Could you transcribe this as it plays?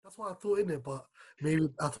That's what I thought in it, but maybe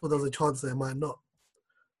I thought there was a chance that it might not.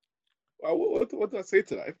 Well, what do I say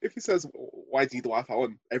to that? If he says, "Why do you need the Wi-Fi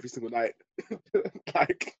on every single night?"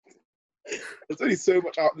 Like, there's only so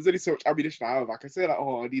much ammunition I have. I can say like,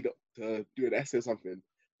 "Oh, I need to do an essay or something."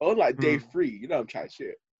 But on like day 3, you know, I'm chatting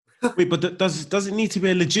shit. Wait, but does it need to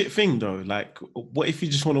be a legit thing though? Like, what if you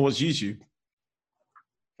just want to watch YouTube?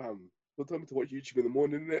 Fam, don't tell me to watch YouTube in the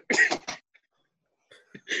morning, innit?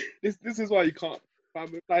 This is why you can't. Fam,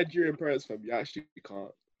 with Nigerian parents, fam, you actually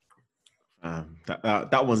can't.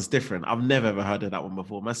 That one's different. I've never ever heard of that one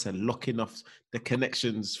before. Man said locking off the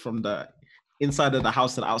connections from the inside of the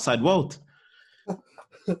house to the outside world.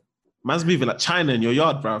 Man's moving like China in your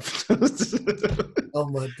yard, bruv. Oh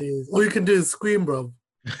my days! All you can do is scream, bro.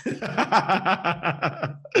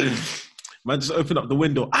 Man, just open up the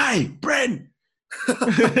window. Aye, Bren.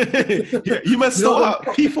 You must sort out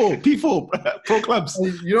P4 pro clubs.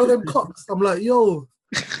 You know them cocks? I'm like, yo.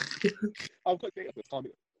 I've got to get up.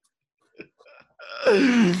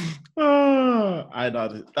 I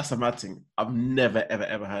know that's a mad thing. I've never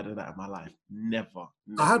ever heard of that in my life. Never.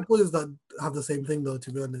 I had boys that have the same thing though,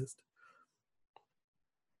 to be honest.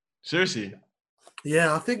 Seriously?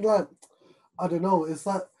 Yeah, I think like I don't know. It's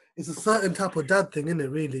like it's a certain type of dad thing, isn't it?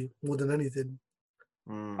 Really, more than anything.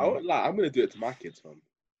 I won't lie. I'm gonna do it to my kids, fam.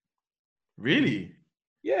 Really?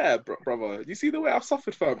 Yeah, brother. You see the way I've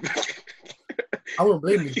suffered, fam. I won't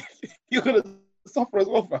blame you. You're gonna suffer as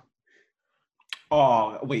well, fam.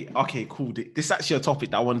 Oh, wait. Okay, cool. This is actually a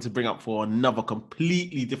topic that I wanted to bring up for another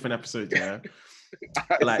completely different episode, yeah?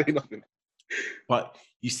 I say nothing. But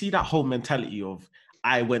you see that whole mentality of,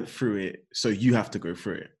 I went through it, so you have to go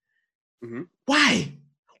through it. Mm-hmm. Why?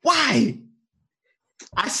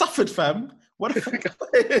 I suffered, fam. What the fuck?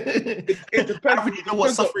 It depends. I don't really know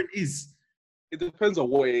what suffering is. It depends on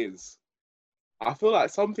what it is. I feel like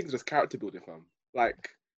some things are just character building, fam. Like,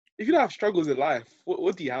 if you don't have struggles in life,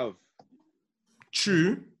 what do you have?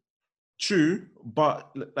 True,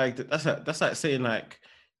 but like that's like saying like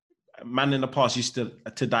man in the past used to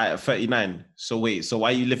die at 39. So wait, so why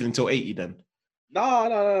are you living until 80 then?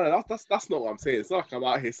 No. That's not what I'm saying. It's not like I'm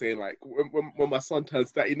out here saying like when my son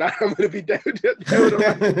turns 39, I'm gonna be dead.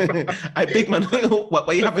 I big man, why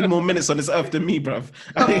are you having more minutes on this earth than me, bruv?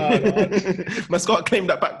 Man's got to claim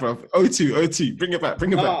that back, bruv. O2, bring it back.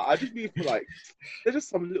 I just mean for like, there's just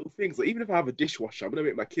some little things. Like even if I have a dishwasher, I'm gonna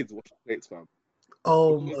make my kids wash the plates, fam.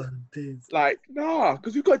 Oh my days. Like, nah,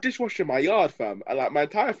 because we've got a dishwasher in my yard, fam. And like my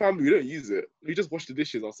entire family, we don't use it. We just wash the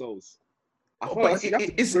dishes ourselves. But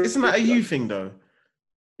isn't that a you thing though?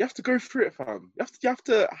 You have to go through it, fam. You have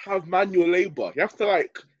to have manual labor. You have to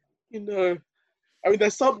like, you know. I mean,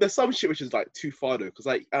 there's some shit which is like too far though, because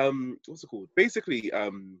like what's it called? Basically,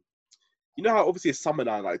 you know how obviously it's summer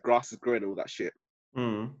now, like grass is growing and all that shit.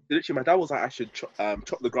 Literally, my dad was like, I should chop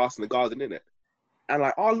the grass in the garden, innit? And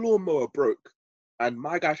like our lawnmower broke, and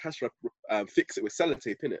my guy has to fix it with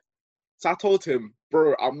sellotape, innit? So I told him,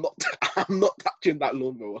 bro, I'm not touching that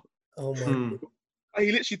lawnmower. Oh my And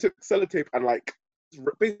he literally took sellotape and like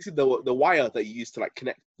basically the wire that you used to like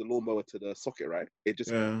connect the lawnmower to the socket, right? It just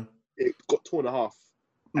it got torn in half.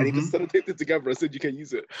 And he just sellotaped it together and said you can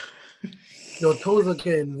use it. Your toes are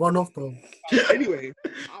getting run off, bro. Anyway,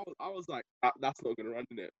 I was like, that's not gonna run,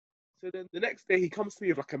 innit? So then the next day he comes to me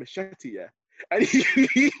with like a machete, yeah. And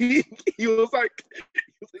he was like,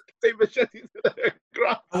 take machete to the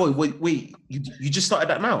grass. Oh wait, you just started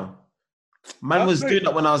that now? Man was doing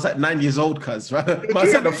that when I was like 9 years old, cuz, right? Man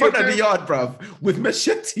was at the front of the yard, bruv, with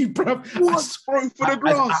machete, bruv. What, bro, for the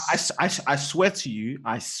grass? I swear to you,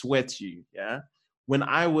 yeah? When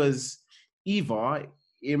I was either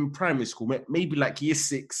in primary school, maybe like year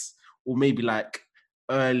 6, or maybe like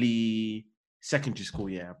early secondary school,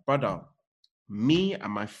 yeah, brother, me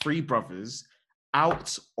and my 3 brothers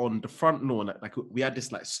out on the front lawn, like we had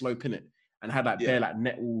this like slope in it, and had like bare like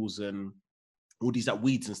nettles and all these like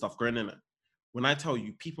weeds and stuff growing in it. When I tell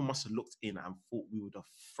you, people must have looked in and thought we were the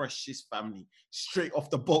freshest family straight off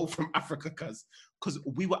the boat from Africa, cuz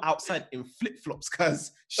we were outside in flip-flops,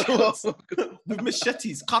 cuz shorts with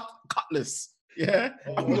machetes, cutlass. Yeah,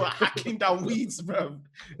 and we were hacking down weeds, bro.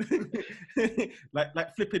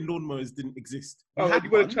 like flipping lawnmowers didn't exist. You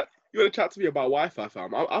want to chat to me about Wi-Fi,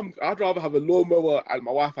 fam? I'd rather have a lawnmower and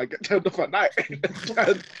my Wi-Fi get turned off at night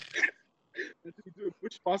than doing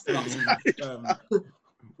bush fasting outside.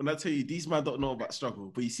 When I tell you, these men don't know about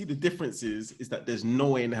struggle, but you see the difference is that there's no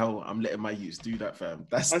way in hell I'm letting my youths do that, fam.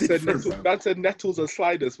 That's different, fam. Man said nettles and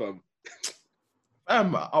sliders, fam. I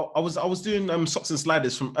was doing socks and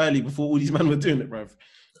sliders from early before all these men were doing it, bruv.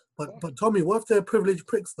 But Tommy, what if they're privileged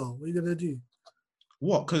pricks though? What are you gonna do?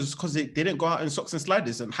 What? Because they didn't go out in socks and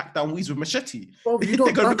sliders and hack down weeds with machete. Bro, you They're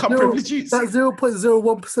don't, going to become privileged youths. that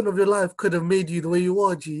 0.01% of your life could have made you the way you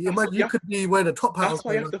are, G. Imagine you could be wearing a top hat. That's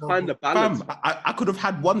why you have to find the Fam, balance. I could have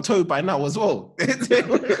had one toe by now as well.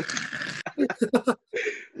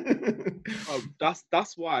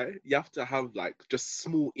 That's why you have to have like just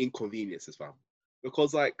small inconveniences, fam.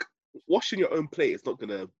 Because like washing your own plate is not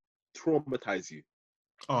gonna traumatize you.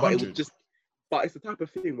 Oh, But it would just, but it's the type of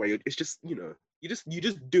thing where it's just, you know, you just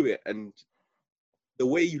do it, and the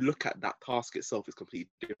way you look at that task itself is completely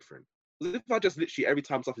different. If I just literally every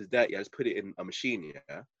time stuff is dirty, I just put it in a machine,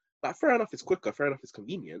 yeah, like fair enough, it's quicker, fair enough, it's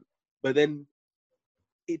convenient, but then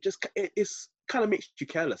it's kind of makes you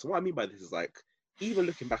careless. And what I mean by this is like, even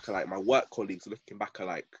looking back at like my work colleagues, looking back at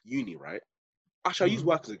like uni, right? Actually, I use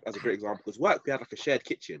work as a great example, because work, we had like a shared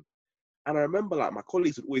kitchen, and I remember like my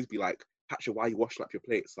colleagues would always be like, Patrick, why are you washing up your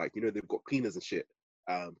plates? Like, you know, they've got cleaners and shit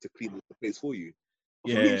to clean the plates for you.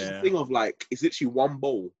 But for me, it's just a thing of like, it's literally one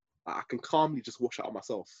bowl that I can calmly just wash out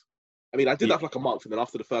myself. I mean, I did that for like a month, and then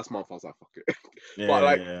after the first month, I was like, fuck it. But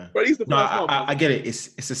like, but at least the first month, I get it.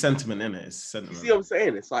 It's a sentiment, isn't it? It's a sentiment. You see what I'm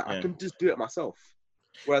saying? It's like, I can just do it myself.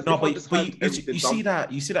 Whereas no, but you see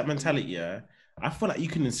that mentality, yeah? I feel like you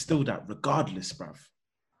can instill that regardless, bruv.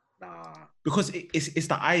 Nah. Because it's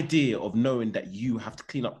the idea of knowing that you have to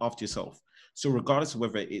clean up after yourself. So regardless of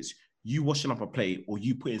whether it's you washing up a plate or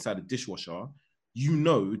you put it inside a dishwasher, you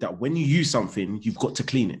know that when you use something, you've got to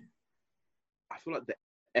clean it. I feel like the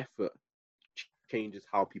effort changes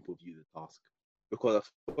how people view the task. Because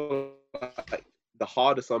I feel like the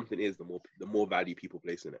harder something is, the more value people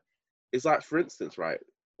place in it. It's like, for instance, right?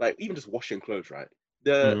 Like even just washing clothes, right?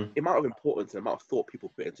 The amount of importance and amount of thought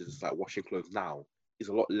people put into just like washing clothes now is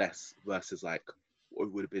a lot less versus like what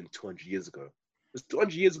it would have been 200 years ago. Because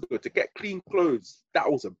 200 years ago, to get clean clothes,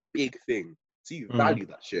 that was a big thing. So you value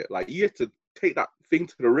that shit. Like you had to take that thing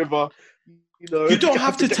to the river. You know, you don't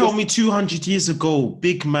have to tell me 200 years ago,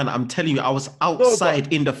 big man. I'm telling you, I was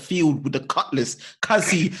outside in the field with the cutlass.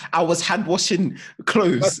 Kazi, I was hand washing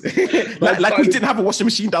clothes. like we didn't have a washing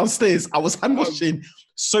machine downstairs. I was hand washing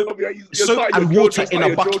soap and water in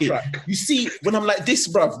a bucket. You see, when I'm like this,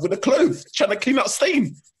 bruv, with the clothes, trying to clean out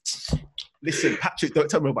stain. Listen, Patrick, don't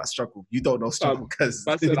tell me about struggle. You don't know struggle because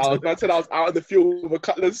I said I was out in the field with a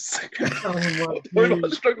cutlass.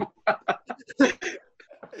 Struggle.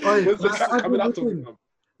 Let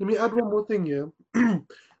me add one more thing, yeah.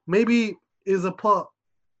 Maybe it's an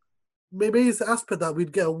aspect that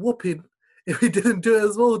we'd get a whooping if we didn't do it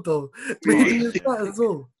as well, though. Maybe it's that as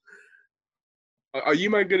well. Are you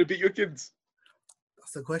man gonna beat your kids?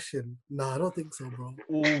 That's the question. Nah, I don't think so, bro.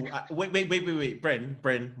 Wait.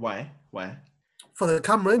 Bren, why? For the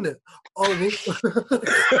camera, innit?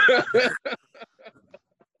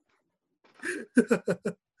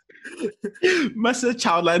 Master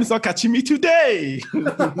Childline is not catching me today.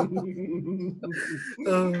 No,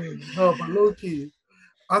 but low key,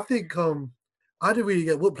 I think I didn't really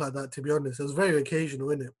get whooped like that, to be honest. It was very occasional,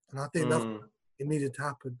 innit? And I think that's what it needed to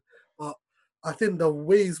happen. But I think the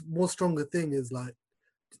more stronger thing is like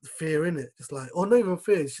fear, innit? Just like, or not even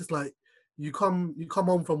fear, it's just like you come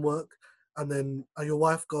home from work and then your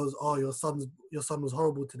wife goes, oh, your son was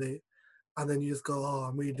horrible today. And then you just go, oh,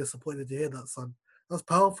 I'm really disappointed to hear that, son. That's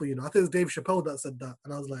powerful, you know. I think it was Dave Chappelle that said that.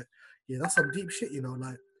 And I was like, yeah, that's some deep shit, you know.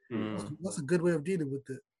 Like, that's a good way of dealing with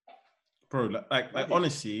it. Bro, like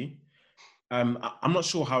honestly, I'm not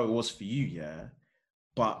sure how it was for you, yeah,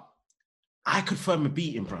 but I could firm a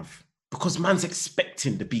beating, bruv, because man's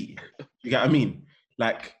expecting the beating. You get what I mean?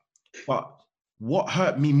 Like, but what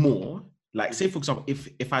hurt me more, like, say, for example,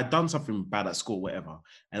 if I'd done something bad at school, whatever,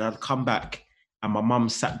 and I'd come back and my mum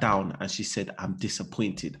sat down and she said, I'm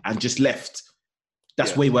disappointed, and just left.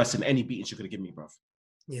 That's way worse than any beating she could have given me, bruv.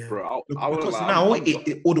 Yeah. Bro, because now all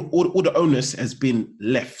the onus has been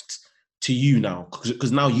left to you now,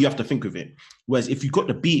 because now you have to think of it. Whereas if you got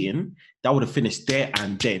the beating, that would have finished there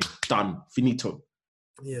and then, done, finito.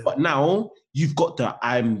 Yeah. But now you've got the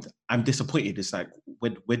I'm disappointed. It's like,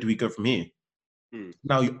 where do we go from here?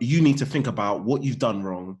 Now you need to think about what you've done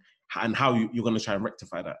wrong and how you're going to try and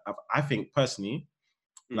rectify that. I think personally,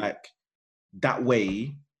 like that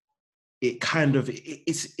way, it kind of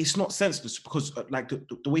it's not senseless, because like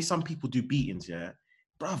the way some people do beatings, yeah,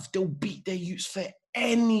 bruv, they'll beat their youths for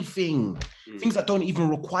anything, things that don't even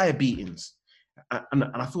require beatings, and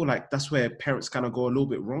I feel like that's where parents kind of go a little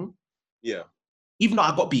bit wrong. Yeah. Even though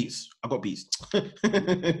I got beats. It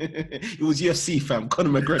was UFC, fam,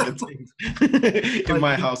 Conor McGregor things in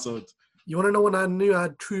my household. You want to know when I knew I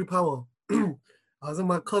had true power? I was in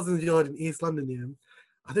my cousin's yard in East London, yeah.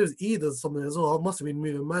 I think it was Eid or something as well. I must have been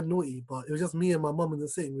moving mad naughty, but it was just me and my mum in the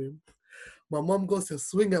sitting room. my mom goes to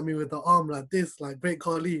swing at me with the arm like this, like Great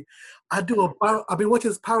Khali. I do a barrel. I've been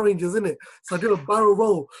watching Power Rangers, innit? So I do a barrel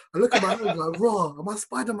roll. I look at my hands like, raw. Am I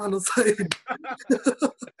Spider-Man or something?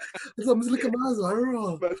 So I'm just looking at my hands like,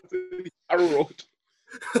 raw. Barrel rolled.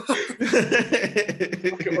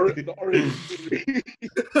 The orange.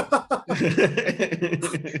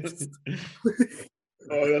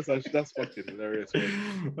 Oh, that's fucking hilarious.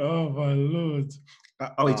 Man. Oh my lord!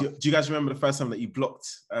 Do you guys remember the first time that you blocked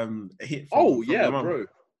a hit? From yeah, your mum? bro.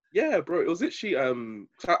 Yeah, bro. It was literally I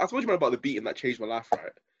told you about the beating that changed my life,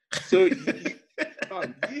 right? So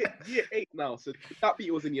year 8 now. So that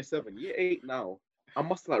beat was in year 7. Year 8 now. I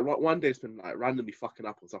must have like one day it's been like randomly fucking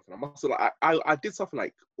up or something. I must have like I did something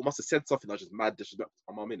like, or must have said something that was just mad disrespectful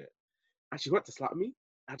to my mum, innit? And she went to slap me.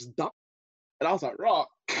 I just ducked, and I was like, "Raw!"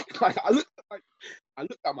 Like I looked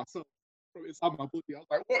at myself from inside my body. I was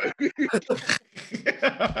like, "What?"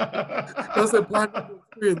 That's a bad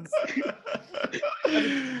experience.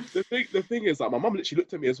 The thing is, like, my mum literally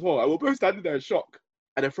looked at me as well. I was both standing there in shock.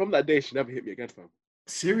 And then from that day, she never hit me again, fam.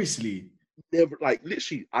 Seriously? Never, like,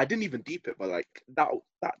 literally, I didn't even deep it, but like that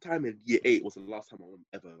time in year 8 was the last time my mum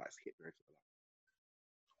ever like hit me.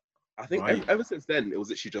 I think ever since then, it was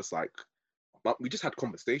literally just like we just had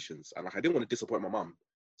conversations, and like I didn't want to disappoint my mum,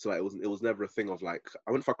 so like, it was never a thing of like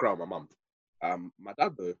I wouldn't fuck around with my mum. My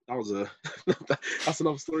dad though, that was that's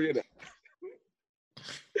another story, isn't it?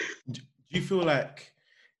 Do you feel like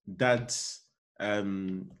dads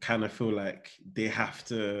kind of feel like they have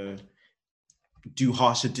to do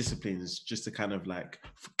harsher disciplines just to kind of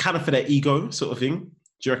for their ego sort of thing?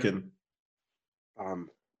 Do you reckon? I'm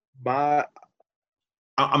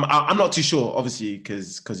not too sure, obviously,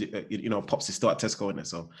 because Pops is still at Tesco, isn't it?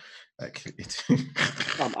 So like it.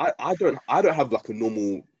 I don't have like a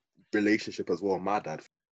normal relationship as well with my dad,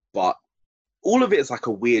 but all of it is like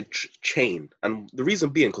a weird chain. And the reason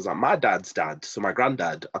being because like my dad's dad, so my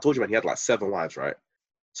granddad, I told you, man, he had like 7 wives, right?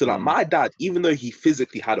 So like my dad, even though he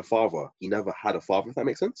physically had a father, he never had a father, if that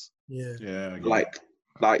makes sense. Yeah. Like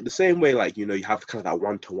the same way, like, you have kind of that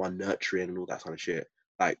one-to-one nurturing and all that kind of shit.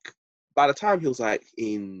 Like by the time he was like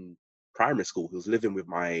in primary school, he was living with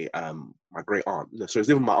my my great aunt. No, so he was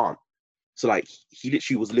living with my aunt. So like he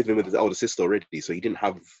literally was living with his older sister already. So he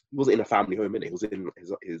wasn't in a family home, innit? He was in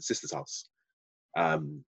his sister's house.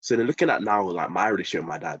 So then looking at now, like my relationship with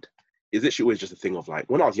my dad is literally always just a thing of like,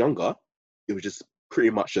 when I was younger, it was just pretty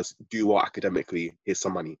much just do well academically, here's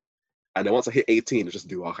some money. And then once I hit 18, it's just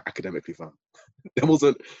do well academically, fam.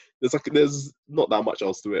 There's not that much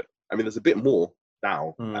else to it. I mean, there's a bit more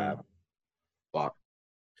now, but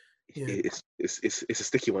it's a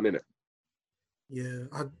sticky one, isn't it? Yeah,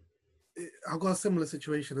 I've got a similar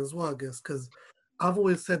situation as well, I guess, because I've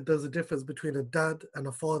always said there's a difference between a dad and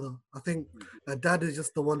a father. I think a dad is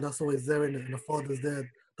just the one that's always there in it, and a father's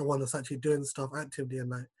there, the one that's actually doing stuff actively and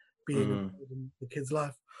like being in the kid's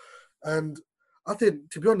life. And I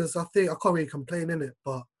think, to be honest, I can't really complain in it,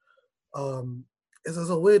 but it's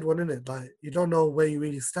a weird one, isn't it? Like you don't know where you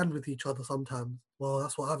really stand with each other sometimes. Well,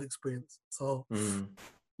 that's what I've experienced. So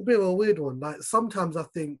a bit of a weird one. Like sometimes I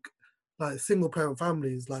think like single parent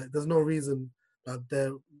families, like there's no reason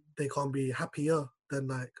that they can't be happier than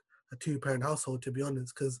like a 2-parent household, to be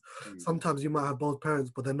honest, because sometimes you might have both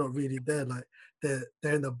parents but they're not really there, like they're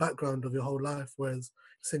in the background of your whole life, whereas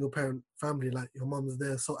single parent family, like your mom's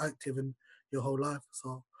there so active in your whole life.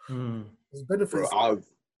 So there's benefits. Bro,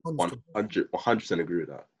 I 100% agree with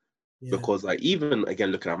that. Yeah. Because like even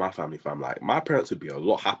again looking at my family, fam, like my parents would be a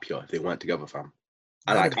lot happier if they weren't together, fam.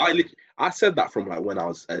 And like I said that from like when I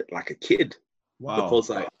was like a kid. Wow. Because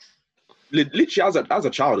like literally as a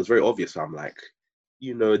child, it's very obvious, fam. Like,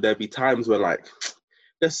 there'd be times where like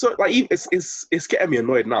there's so like it's getting me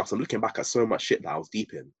annoyed now. So I'm looking back at so much shit that I was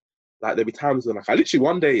deep in. Like there'd be times when like I literally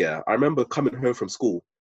one day, I remember coming home from school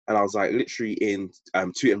and I was like literally in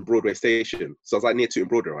Tooting Broadway station. So I was like near Tooting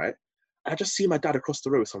Broadway, right? And I just see my dad across the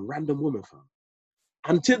road with some random woman, fam.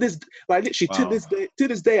 And to this, like literally to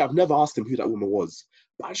this day, I've never asked him who that woman was.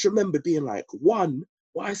 But I just remember being like, 1,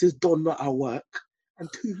 why is this Don not at work? And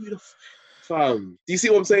 2, who the fam? Do you see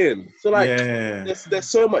what I'm saying? So like, there's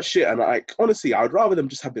so much shit, and like honestly, I would rather them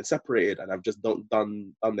just have been separated and have just done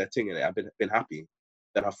their thing in it. I've been happy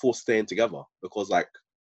than have forced staying together, because like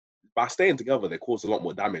by staying together, they cause a lot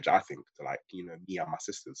more damage, I think, to like me and my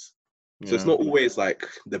sisters. So it's not always like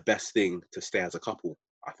the best thing to stay as a couple.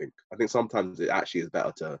 I think sometimes it actually is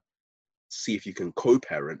better to see if you can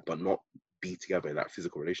co-parent but not be together in that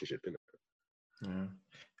physical relationship, innit? Yeah.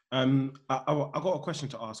 I got a question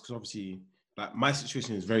to ask, because obviously like my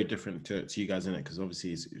situation is very different to you guys, innit? Because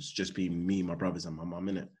obviously it's just been me, my brothers and my mum,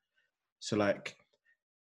 innit? So like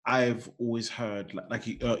I've always heard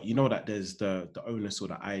you know that there's the onus or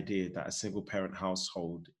the idea that a single parent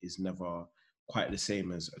household is never quite the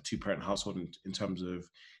same as a two parent household in terms of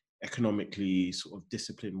economically, sort of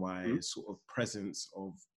discipline wise, sort of presence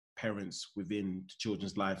of parents within the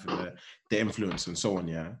children's life and the influence and so on.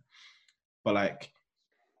 Yeah, but like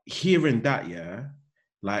hearing that, yeah,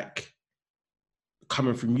 like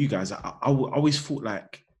coming from you guys, I always thought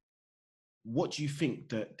like, what do you think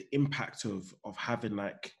that the impact of having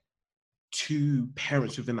like two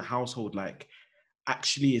parents within the household like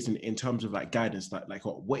actually is in terms of like guidance, like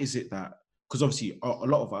what is it that, because obviously a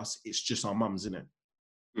lot of us it's just our mums, isn't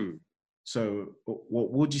it? So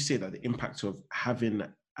what would you say that the impact of having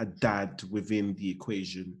a dad within the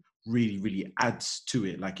equation really adds to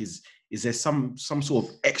it? Like is there some sort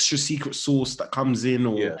of extra secret sauce that comes in,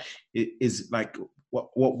 or is like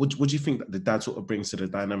what do you think that the dad sort of brings to the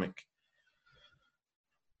dynamic?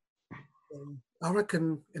 I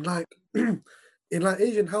reckon in like in like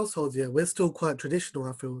Asian households, yeah, we're still quite traditional,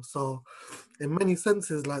 I feel. So in many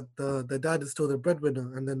senses, like the dad is still the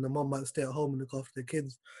breadwinner, and then the mom might stay at home and look after the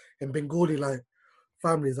kids. In Bengali like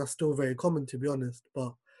families, that's still very common, to be honest.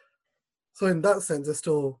 But so in that sense, there's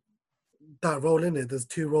still that role in it. There's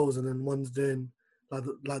two roles, and then one's doing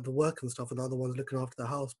like the work and stuff, and the other one's looking after the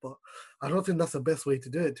house. But I don't think that's the best way to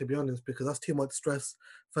do it, to be honest, because that's too much stress.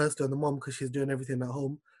 Firstly, on the mom because she's doing everything at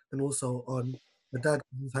home, and also on the dad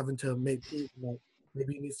who's having to make like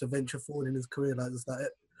maybe he needs to venture forward in his career. Like there's that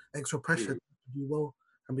extra pressure to do well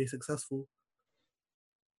and be successful.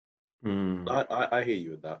 I hear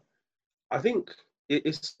you with that. I think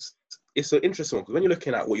it's an interesting one because when you're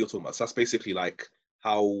looking at what you're talking about, so that's basically like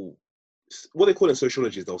how what they call in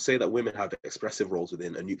sociology is they'll say that women have expressive roles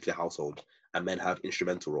within a nuclear household and men have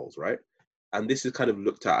instrumental roles, right? And this is kind of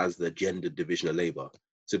looked at as the gender division of labor.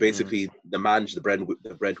 So basically, the man's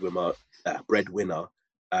the breadwinner,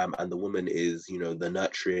 and the woman is, you know, the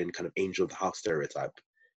nurturing kind of angel of the house stereotype.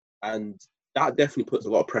 And that definitely puts a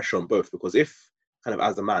lot of pressure on both, because if kind of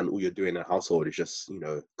as a man, all you're doing in a household is just, you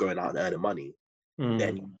know, going out and earning money,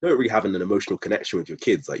 then you don't really have an emotional connection with your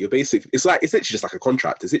kids. Like it's literally just like a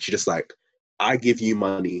contract. It's literally just like, I give you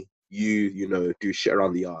money, you know, do shit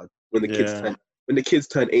around the yard. When the kids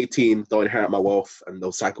turn 18, they'll inherit my wealth and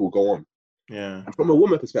the cycle will go on. Yeah. And from a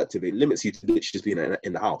woman perspective, it limits you to literally just being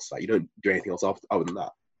in the house. Like you don't do anything else other than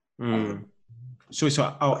that. So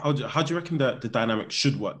how do you reckon the dynamic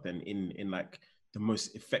should work then in like the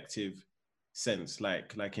most effective sense?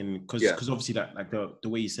 Like in because obviously that like the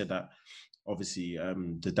way you said that, obviously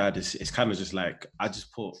the dad is kind of just like, I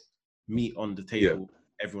just put meat on the table,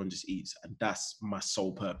 everyone just eats, and that's my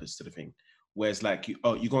sole purpose to the thing. Whereas like you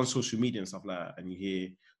go on social media and stuff like that, and you hear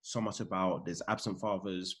so much about there's absent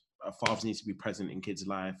fathers, fathers need to be present in kids'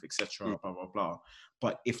 life, etc. Blah blah blah.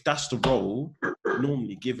 But if that's the role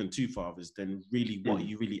normally given to fathers, then really what are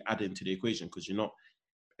you really adding to the equation? Because you're not,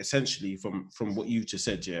 essentially from what you just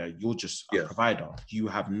said, you're just a provider. You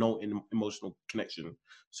have no emotional connection.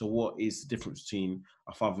 So what is the difference between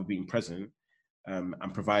a father being present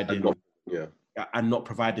and providing and not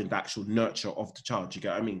providing the actual nurture of the child? You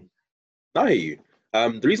get what I mean? I hear you.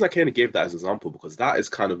 The reason I kind of gave that as an example, because that is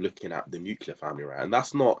kind of looking at the nuclear family, right? And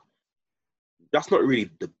that's not really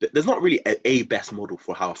there's not really a best model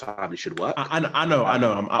for how a family should work. I know.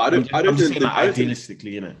 I'm just saying that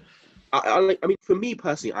idealistically, you know. I mean, for me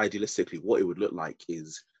personally, idealistically, what it would look like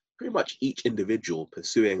is pretty much each individual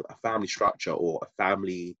pursuing a family structure or a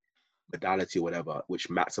family modality or whatever, which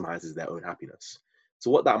maximizes their own happiness. So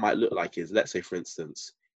what that might look like is, let's say, for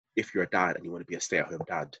instance, if you're a dad and you want to be a stay-at-home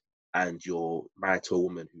dad, and you're married to a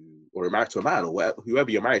woman or married to a man, or whoever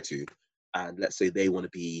you're married to, and let's say they want to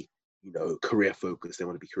be, you know, career focused, they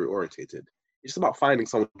want to be career orientated. It's just about finding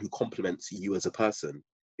someone who complements you as a person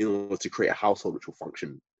in order to create a household which will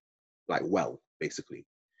function like well, basically.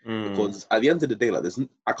 Because at the end of the day, like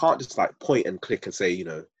I can't just like point and click and say, you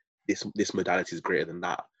know, this modality is greater than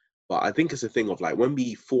that. But I think it's a thing of like, when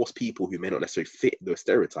we force people who may not necessarily fit those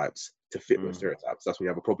stereotypes to fit those stereotypes, that's when you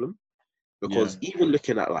have a problem. Because even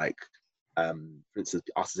looking at like, for instance,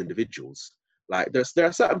 us as individuals, like there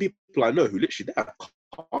are certain people I know who literally they're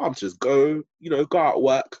calm to just go out,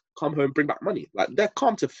 work, come home, bring back money. Like they're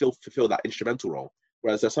calm to fulfill that instrumental role.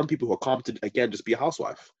 Whereas there's some people who are calm to, again, just be a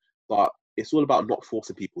housewife. But it's all about not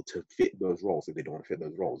forcing people to fit those roles if they don't want to fit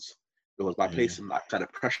those roles. Because by placing that kind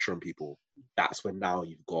of pressure on people, that's when now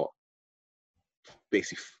you've got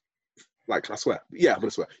basically, like, I'm gonna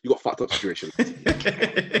swear, you got fucked up situations.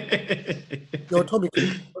 Yo, Tommy, can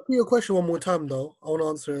you repeat your question one more time though? I want to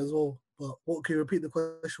answer it as well. But can you repeat the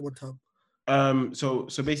question one time? So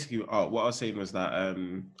basically, what I was saying was that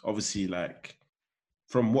obviously, like,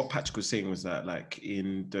 from what Patrick was saying was that, like,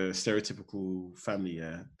 in the stereotypical family,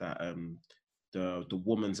 yeah, that the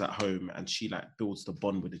woman's at home and she like builds the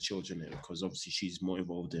bond with the children because obviously she's more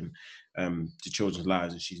involved in the children's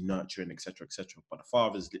lives and she's nurturing, etc., etc. But the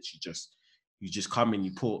father's literally just, you just come in,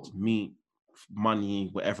 you put meat, money,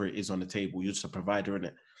 whatever it is on the table, you're just a provider in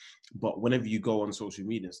it. But whenever you go on social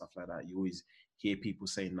media and stuff like that, you always hear people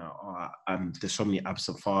saying that, there's so many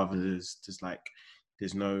absent fathers,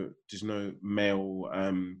 there's no male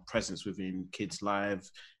presence within kids'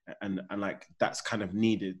 lives, and like that's kind of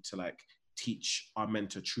needed to like teach our men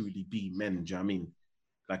to truly be men. Do you know what I mean?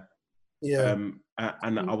 Like, yeah.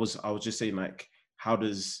 And I was just saying, like, how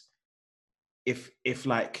does, if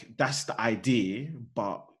like that's the idea,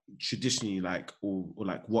 but traditionally, like, or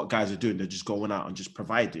like what guys are doing, they're just going out and just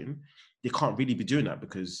providing. They can't really be doing that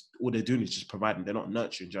because all they're doing is just providing. They're not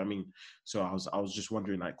nurturing. Do you know what I mean? So I was just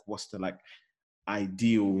wondering, like, what's the like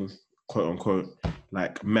ideal, quote unquote,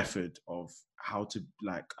 like method of how to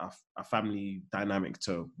like a family dynamic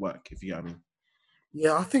to work, if you know what I mean?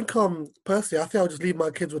 Yeah, I think personally, I think I'll just leave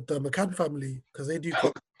my kids with the McCann family because they do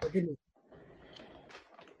cook.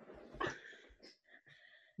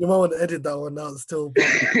 You might want to edit that one out still. But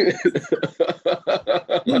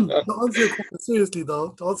to answer it seriously,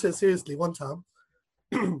 though, one time,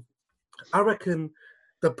 I reckon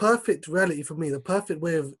the perfect reality for me, the perfect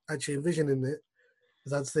way of actually envisioning it,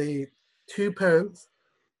 is I'd say two parents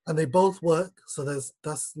and they both work, so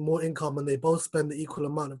that's more income, and they both spend the equal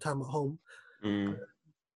amount of time at home.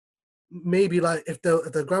 Maybe like if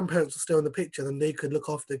the grandparents were still in the picture, then they could look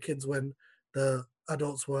after the kids when the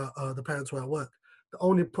parents were at work. The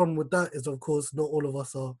only problem with that is, of course, not all of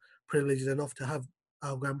us are privileged enough to have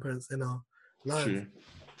our grandparents in our lives. True.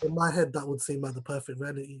 In my head, that would seem like the perfect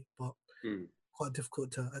reality, but quite difficult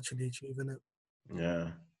to actually achieve, isn't it? Yeah,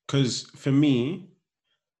 because for me,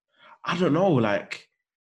 I don't know, like,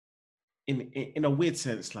 in a weird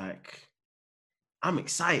sense, like, I'm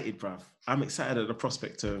excited, bruv. I'm excited at the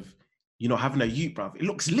prospect of, you know, having a youth, bruv. It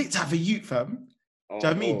looks lit to have a youth, fam. Do you know what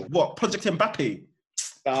I mean? What, Project Mbappe?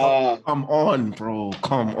 Come on, bro.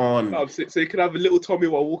 Come on. So you can have a little Tommy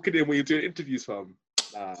while walking in when you're doing interviews, fam.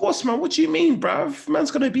 What's, man? What do you mean, bruv?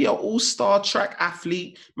 Man's going to be an all-star track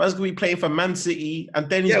athlete. Man's going to be playing for Man City. And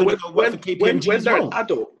then he's going to go work for KPMG when as they're well. an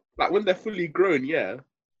adult, like when they're fully grown, yeah.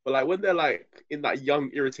 But like when they're like in that young,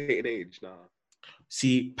 irritating age, nah.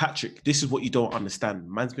 See, Patrick, this is what you don't understand.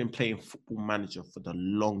 Man's been playing Football Manager for the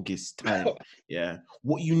longest time. Yeah.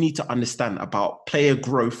 What you need to understand about player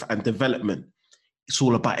growth and development, it's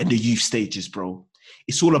all about in the youth stages, bro.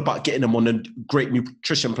 It's all about getting them on a great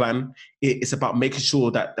nutrition plan. It's about making sure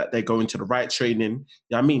that they're going to the right training. You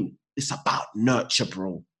know what I mean? It's about nurture,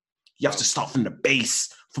 bro. You have to start from the base,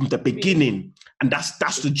 from the beginning. And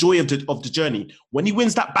that's the joy of the journey. When he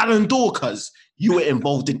wins that Ballon d'Or, cuz you were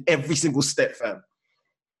involved in every single step, fam.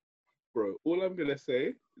 Bro, all I'm gonna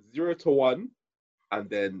say, 0 to 1, and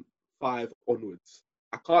then 5 onwards.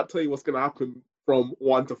 I can't tell you what's gonna happen from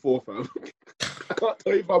 1 to 4, fam. I can't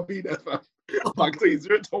tell you if I'll be there, fam. I can tell you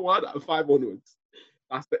 0 to 1 and 5 onwards.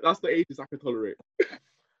 That's the ages I can tolerate.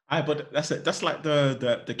 But that's it. That's like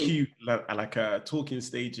the cute like talking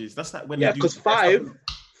stages. That's like when because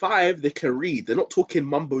 5 they can read. They're not talking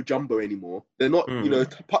mumbo jumbo anymore. They're not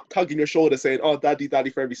tugging your shoulder saying, "Oh, daddy,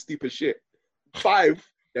 for every stupid shit." 5.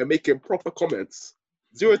 They're making proper comments.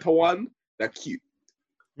 0 to 1, they're cute.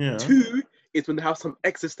 Yeah. 2 is when they have some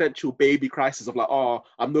existential baby crisis of like, oh,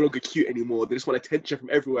 I'm no longer cute anymore. They just want attention from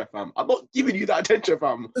everywhere, fam. I'm not giving you that attention,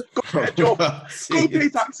 fam. Go get a job. Go pay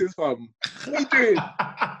taxes, fam. What are you doing?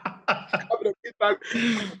 Having a big life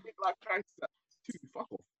crisis at 2. Fuck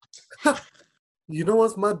off. You know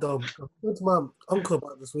what's mad, though? I spoke to my uncle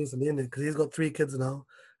about this recently, innit? Because he's got 3 kids now.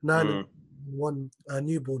 9 and 1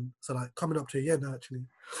 newborn, so like coming up to a year now actually.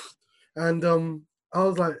 And I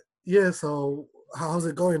was like, yeah, so how's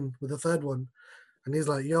it going with the 3rd one? And he's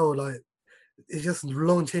like, yo, like it's just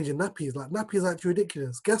long changing nappies. Like nappies are actually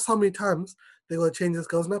ridiculous. Guess how many times they gotta change this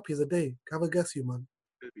girl's nappies a day? Have a guess, you man.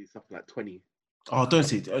 It'd be something like 20. Oh, don't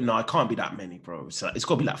say no. It can't be that many, bro. So it's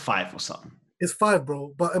got to be like 5 or something. It's 5,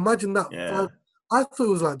 bro. But imagine that 5. I thought it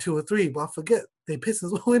was like 2 or 3, but I forget they piss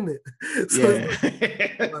as well, innit? So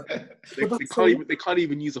they can't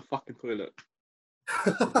even use a fucking toilet.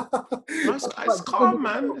 It's calm,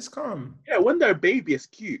 man. It's calm. Yeah, when they're a baby, it's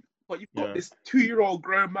cute. But you've got this 2-year-old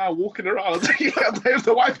grown man walking around. You have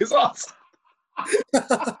to wipe his ass.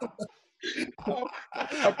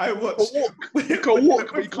 I watched. You can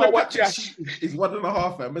walk, but you can't wipe your ass. He's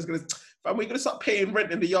 1.5, man. We're gonna start paying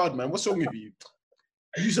rent in the yard, man. What's wrong with you?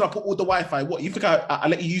 using up all the Wi-Fi. What, you think I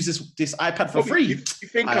let you use this iPad for free? You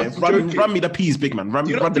think I'm joking? Run me the peas, big man. Run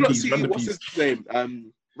the peas. What's his name?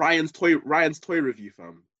 Ryan's toy review,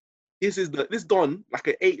 fam. This Don, like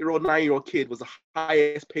an 8-year-old, 9-year-old kid, was the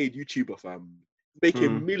highest paid YouTuber, fam,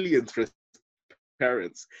 making millions for his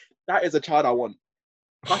parents. That is a child I want.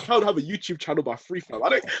 My child have a YouTube channel by free, fam.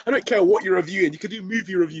 I don't care what you're reviewing. You can do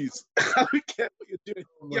movie reviews. I don't care what you're doing.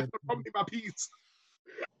 You have to run me my peas.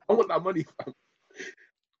 I want that money, fam.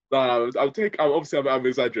 Nah, I'm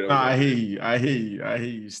exaggerating. Nah, I hear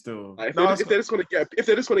you still. Like, if they're just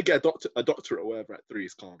gonna get a doctorate or whatever at 3,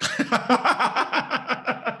 it's calm.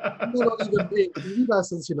 Not even being TV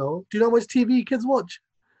license, you know. Do you know how much TV kids watch?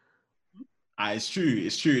 It's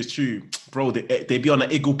true. Bro, they be on an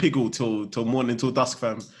iggle piggle till morning, till dusk,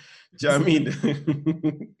 fam. Do you know what I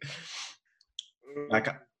mean? Like,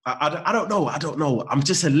 I don't know. I'm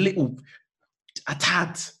just a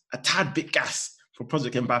tad bit gassed for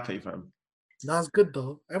Project Mbappe, fam. That's good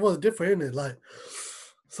though. Everyone's different, innit? Like,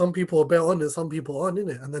 some people are better on it, some people aren't,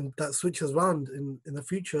 innit? And then that switches around in the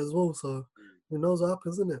future as well. So who knows what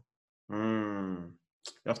happens, innit? You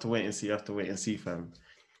have to wait and see, fam.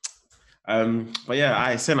 But yeah,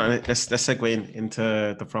 let's segue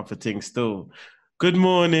into the proper thing still. Good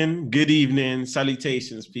morning, good evening,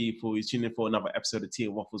 salutations, people. You're tuning in for another episode of Tea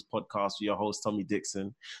and Waffles podcast with your host, Tommy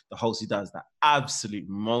Dixon, the host who does the absolute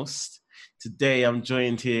most. Today, I'm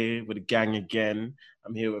joined here with the gang again.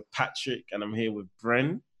 I'm here with Patrick and I'm here with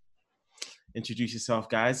Bren. Introduce yourself,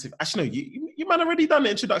 guys. Actually, no, you man already done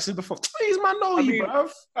the introduction before. Please, man, you,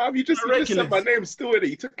 bruv. You just said my name still in it.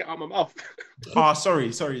 You took it out of my mouth.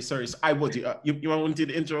 Sorry. I would do. You want to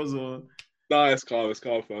do the intros or? Nah, it's calm,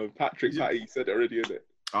 fam. Patty said it already, isn't it?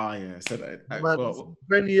 Oh yeah, I said that.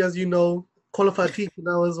 Brenny, as you know, qualified teacher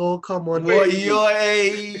now as well. Come on.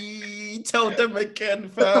 Tell them again,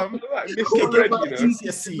 fam.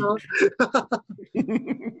 GCSE.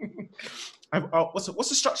 What's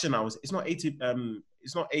the structure now? It's not A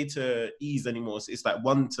to E's anymore. It's like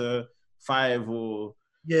 1 to 5 or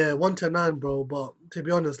 1 to 9, bro. But to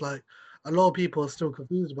be honest, like, a lot of people are still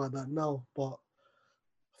confused about that now. But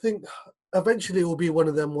I think eventually it will be one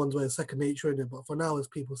of them ones where it's second nature in it. But for now, it's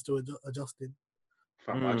people still adjusting.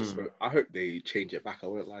 Fam, I hope they change it back. I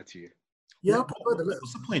won't lie to you. Yeah.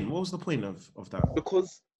 What's the point? What was the point of that?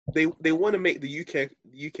 Because they want to make the UK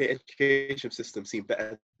education system seem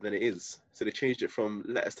better than it is. So they changed it from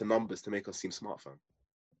letters to numbers to make us seem smart, fam.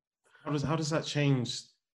 How does that change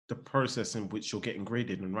the process in which you're getting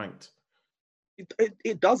graded and ranked?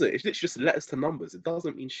 It doesn't. It's literally just letters to numbers. It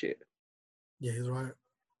doesn't mean shit. Yeah, he's right.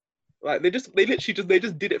 Like they just did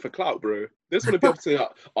it for clout, bro. They just want to be able to say, like,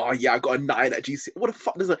 oh yeah, I got a 9 at GCSE. What the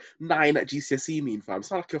fuck does a 9 at GCSE mean, fam?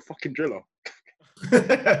 Sound like you're a fucking driller.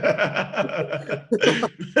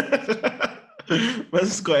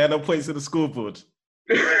 Man's got no points in the scoreboard.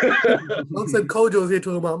 Don't said Kojo's here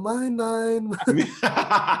talking about my 9. No,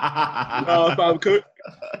 fam,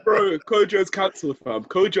 bro, Kojo's cancelled, fam.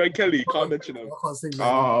 Kojo and Kelly, can't mention them. I can't sing that.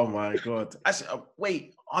 Oh my god! Actually,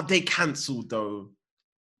 wait, are they cancelled though,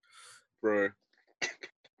 bro?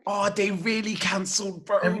 Are they really cancelled,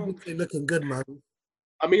 bro? Everything's looking good, man.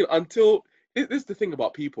 I mean, this is the thing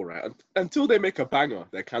about people, right? Until they make a banger,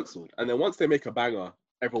 they're cancelled, and then once they make a banger,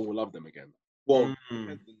 everyone will love them again. Well,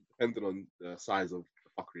 depending on the size of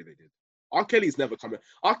the fuckery they did. R. Kelly's never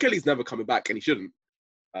coming back, and he shouldn't.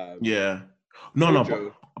 Yeah. No,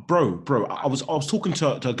 but, bro. I was talking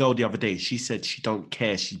to a girl the other day. She said she don't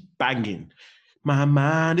care. She's banging. My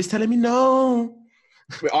mind is telling me no.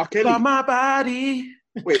 Wait, R. Kelly? About my body.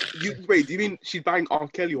 Wait, do you mean she's banging R.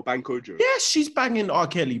 Kelly or bang Kojo? Yes, she's banging R.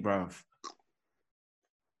 Kelly, bruv.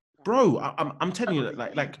 Bro, I'm telling you,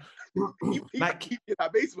 like keep in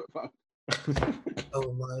that basement, fam.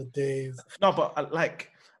 Oh my days. No, but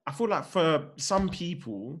I feel like for some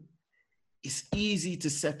people, it's easy to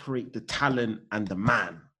separate the talent and the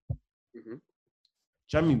man. Mm-hmm. Do you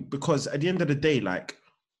know what I mean? Because at the end of the day, like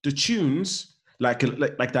the tunes, like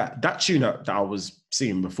that tune that I was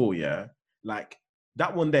seeing before, yeah, like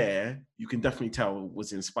that one there, you can definitely tell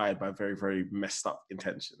was inspired by very, very messed up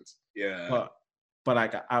intentions. Yeah. But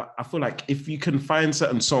like I feel like if you can find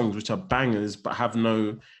certain songs which are bangers but have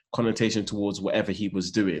no connotation towards whatever he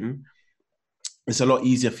was doing, it's a lot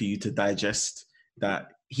easier for you to digest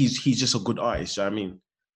that he's just a good artist. You know what I mean?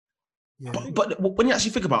 Yeah. But when you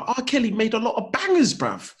actually think about it, R. Kelly made a lot of bangers,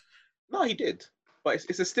 bruv. No, he did. But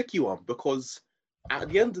it's a sticky one because at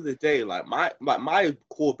the end of the day, like my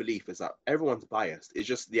core belief is that everyone's biased. It's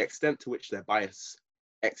just the extent to which their bias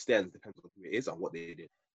extends depends on who it is and what they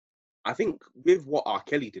did. I think with what R.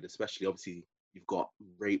 Kelly did, especially, obviously, you've got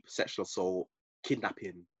rape, sexual assault,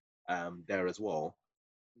 kidnapping there as well.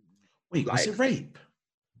 Wait, was it rape?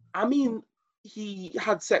 I mean, he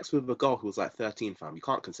had sex with a girl who was like 13, fam. You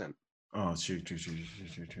can't consent. Oh, true.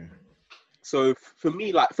 So for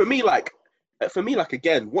me,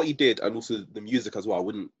 again, what he did, and also the music as well. I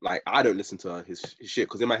wouldn't like. I don't listen to his shit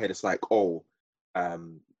because in my head it's like, oh,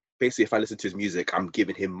 basically, if I listen to his music, I'm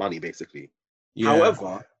giving him money, basically. Yeah.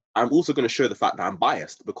 However, I'm also going to show the fact that I'm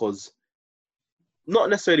biased because not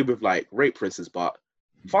necessarily with like rape, for instance, but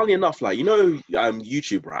funnily enough, like, you know,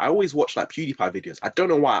 YouTube, right? I always watch like PewDiePie videos. I don't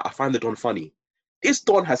know why I find the Don funny. This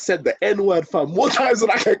Don has said the N-word, fam, more times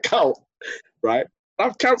than I can count, right?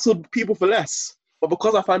 I've cancelled people for less, but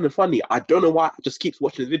because I find them funny, I don't know why I just keeps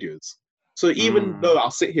watching the videos. So even though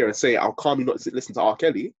I'll sit here and say I'll calmly not listen to R.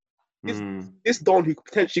 Kelly, this Don who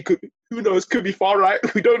potentially could, who knows, could be far right,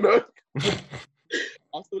 we don't know.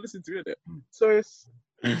 I'll still listen to it. So it's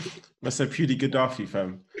that's a Pewdie Gaddafi,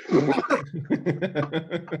 fam.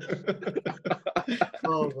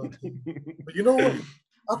 Oh, but you know what?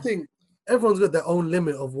 I think everyone's got their own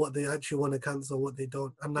limit of what they actually want to cancel, what they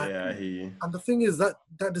don't. And that, yeah, I hear you. And the thing is that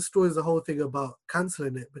destroys the whole thing about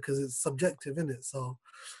cancelling it because it's subjective, isn't it? So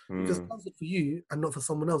because cancelled for you and not for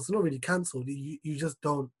someone else, it's not really cancelled. You just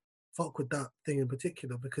don't fuck with that thing in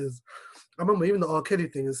particular. Because I remember even the R. Kelly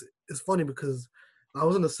thing is funny because I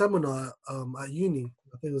was in a seminar at uni.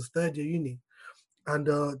 I think it was third year uni, and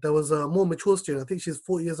there was a more mature student. I think she's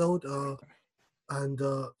 40 years old, and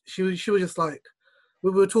she was just like,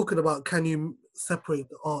 we were talking about, can you separate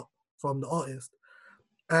the art from the artist?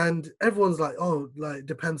 And everyone's like, oh, like,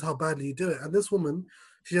 depends how badly you do it. And this woman,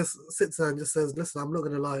 she just sits there and just says, listen, I'm not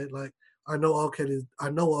gonna lie, like, I know R.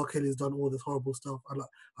 Kelly's done all this horrible stuff.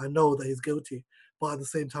 I know that he's guilty, but at the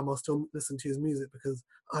same time, I'll still listen to his music because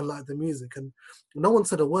I like the music. And no one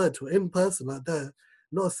said a word to her in person, like there,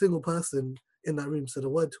 not a single person in that room said a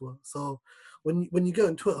word to her. So when you go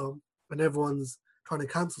on Twitter and everyone's trying to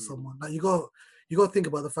cancel someone, like you got to think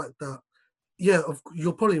about the fact that, yeah,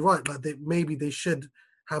 you're probably right. Like maybe they should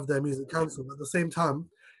have their music cancelled. But at the same time,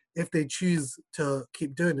 if they choose to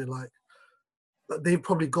keep doing it, like they've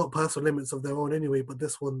probably got personal limits of their own anyway. But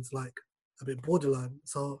this one's like a bit borderline.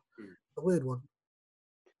 So a weird one.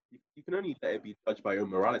 You can only let it be judged by your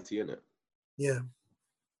morality, innit? Yeah.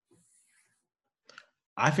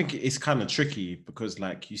 I think it's kind of tricky because,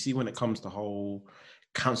 like, you see, when it comes to whole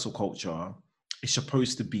cancel culture, it's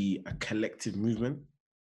supposed to be a collective movement.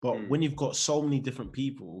 But when you've got so many different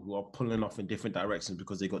people who are pulling off in different directions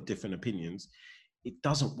because they got different opinions, it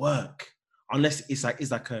doesn't work unless it's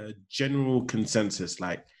like a general consensus.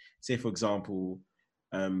 Like, say for example,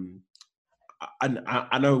 I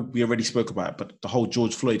know we already spoke about it, but the whole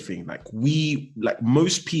George Floyd thing, like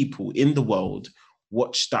most people in the world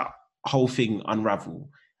watched that whole thing unravel,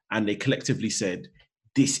 and they collectively said,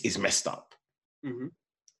 "This is messed up," and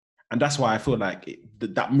that's why I feel like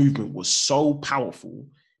that movement was so powerful.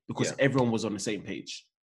 Because everyone was on the same page.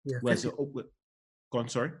 Yeah. Whereas, go on,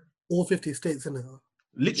 sorry? All 50 states, in it.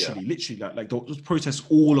 Literally, like those protests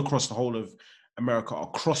all across the whole of America,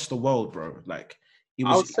 across the world, bro. Like,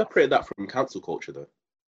 I would separate that from cancel culture, though.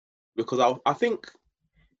 Because I think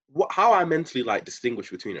how I mentally like distinguish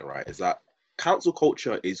between it, right, is that cancel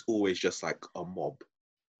culture is always just like a mob.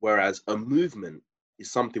 Whereas a movement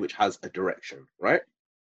is something which has a direction, right?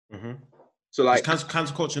 Mm-hmm. So like, does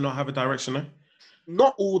cancel culture not have a direction, though?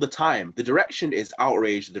 Not all the time. The direction is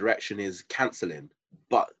outrage. The direction is cancelling.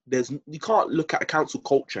 But you can't look at a cancel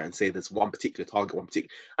culture and say there's one particular target, one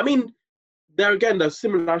particular. I mean, there's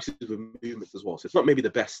similarities with movements as well. So it's not maybe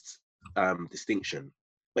the best distinction.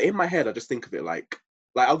 But in my head, I just think of it like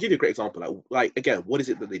I'll give you a great example. Like again, what is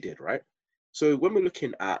it that they did, right? So when we're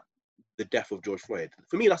looking at the death of George Floyd,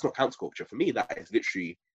 for me, that's not cancel culture. For me, that is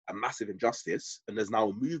literally a massive injustice, and there's now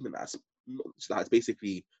a movement that's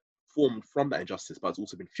basically formed from that injustice, but it's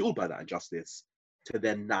also been fueled by that injustice to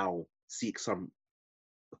then now seek some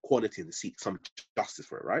equality and seek some justice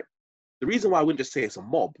for it, right? The reason why I wouldn't just say it's a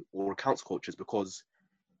mob or a cancel culture is because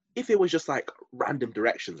if it was just like random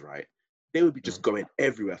directions, right, they would be just going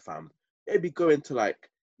everywhere, fam. They'd be going to like,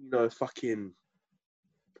 fucking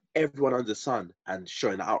everyone under the sun and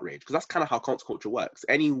showing the outrage. Because that's kind of how cancel culture works.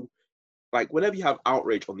 Whenever you have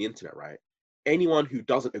outrage on the internet, right, anyone who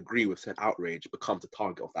doesn't agree with said outrage becomes a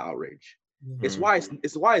target of that outrage. Mm-hmm. It's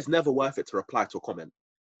why it's never worth it to reply to a comment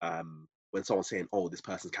when someone's saying, "Oh, this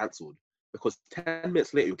person's cancelled," because 10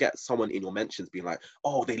 minutes later you'll get someone in your mentions being like,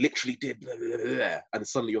 "Oh, they literally did," blah, blah, blah, blah, and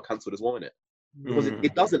suddenly you're cancelled as well, innit? Because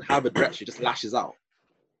it doesn't have a direction; it just lashes out.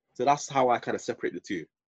 So that's how I kind of separate the two.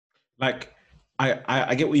 Like,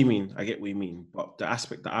 I get what you mean. But the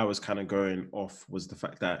aspect that I was kind of going off was the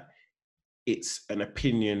fact that it's an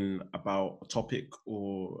opinion about a topic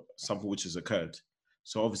or something which has occurred.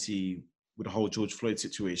 So obviously, with the whole George Floyd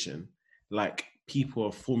situation, like people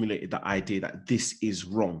have formulated the idea that this is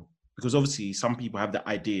wrong, because obviously some people have the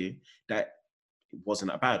idea that it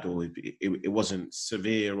wasn't that bad, or it wasn't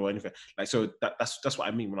severe or anything. Like, so that's what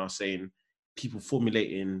I mean when I was saying people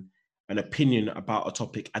formulating an opinion about a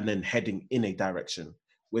topic and then heading in a direction,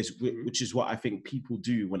 which is what I think people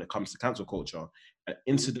do when it comes to cancel culture. An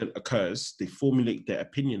incident occurs, they formulate their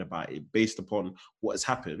opinion about it based upon what has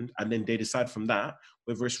happened, and then they decide from that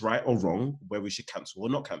whether it's right or wrong, whether we should cancel or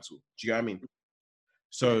not cancel. Do you know what I mean?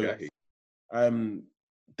 So,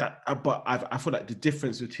 but I feel like the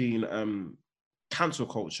difference between cancel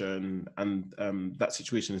culture and that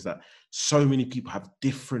situation is that so many people have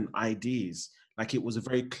different ideas. Like, it was a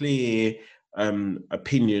very clear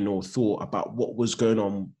opinion or thought about what was going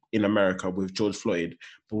on in America with George Floyd,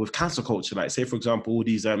 but with cancel culture, like, say for example, all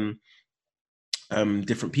these different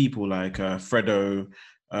people like Fredo,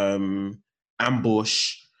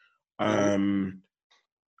 Ambush,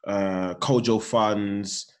 Kojo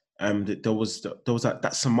Funds. There was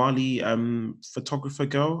that Somali photographer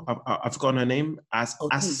girl. I've forgotten her name.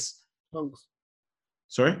 Chunks.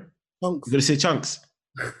 Sorry, Chunks. You gotta say Chunks.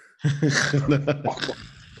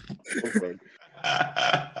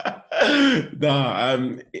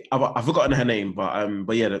 No, I've forgotten her name,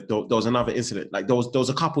 but yeah, there was another incident. Like, there was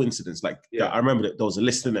a couple incidents. Like, I remember that there was a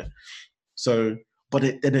list in it. So, but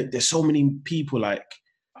there's so many people like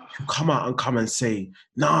who come and say,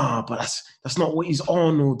 nah, but that's not what he's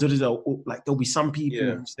on, or like, there'll be some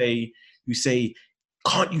people who say,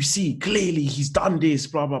 can't you see clearly he's done this,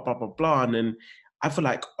 blah blah blah blah blah, and then I feel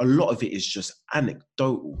like a lot of it is just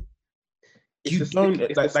anecdotal. In a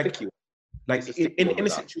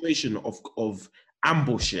situation of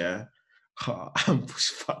Ambush, Ambush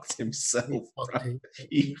fucked himself.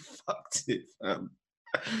 He fucked it, fam.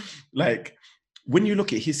 Like, when you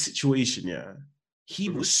look at his situation, he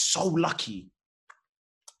was so lucky.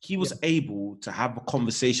 He was able to have a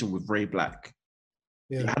conversation with Ray Black.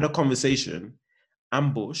 He had a conversation.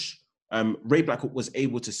 Ambush, Ray Black was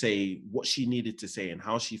able to say what she needed to say and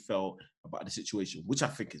how she felt about the situation, which I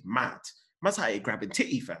think is mad. Man's like grabbing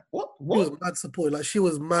titty, fam. What? She was mad support. Like, she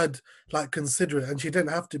was mad, like, considerate, and she didn't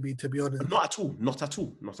have to be honest. Not at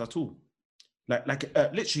all. Like,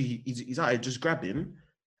 literally, he's out here just grabbing,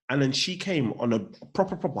 and then she came on a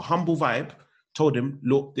proper humble vibe, told him,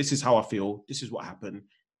 look, this is how I feel, this is what happened,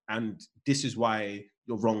 and this is why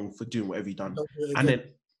you're wrong for doing whatever you've done.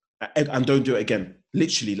 And don't do it again.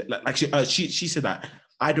 Literally, like she said that,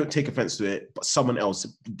 I don't take offense to it, but someone else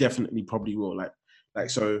definitely probably will. Like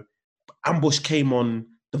so. Ambush came on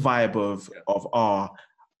the vibe of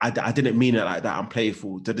I didn't mean it like that, I'm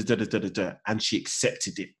playful, and she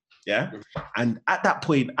accepted it. And at that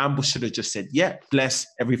point, Ambush should have just said, yeah, bless,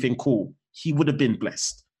 everything cool. He would have been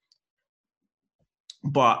blessed.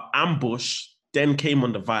 But Ambush then came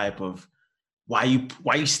on the vibe of, why you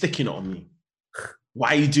sticking it on me? Why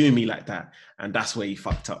are you doing me like that? And that's where he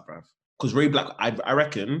fucked up, bruv. Because Ray Black, I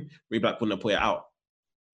reckon Ray Black wouldn't have put it out.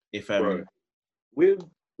 If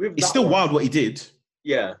it's still wild what he did.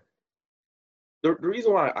 Yeah. The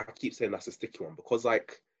reason why I keep saying that's a sticky one, because,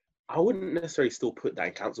 like, I wouldn't necessarily still put that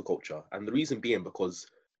in cancel culture. And the reason being because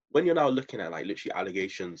when you're now looking at, like, literally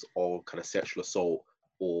allegations of kind of sexual assault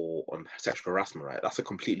or on sexual harassment, right? That's a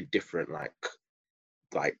completely different, like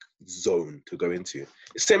zone to go into.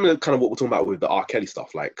 It's similar kind of what we're talking about with the R. Kelly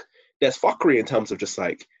stuff. Like, there's fuckery in terms of just,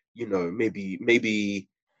 like, you know, maybe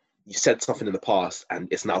you said something in the past and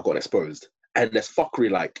it's now gotten exposed. And there's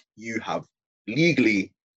fuckery like you have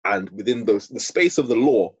legally and within the space of the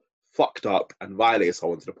law fucked up and violated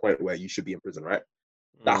someone to the point where you should be in prison, right?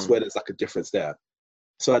 That's where there's like a difference there.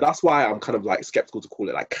 So that's why I'm kind of like skeptical to call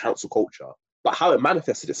it like cancel culture. But how it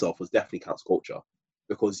manifested itself was definitely cancel culture,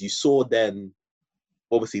 because you saw then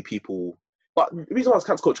obviously people. But the reason why it's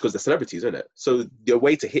cancel culture because they're celebrities, isn't it? So the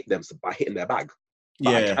way to hit them is by hitting their bag.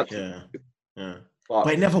 Yeah.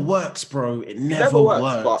 But it never works, bro. It never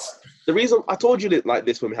works. But the reason I told you that, like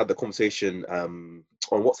this, when we had the conversation on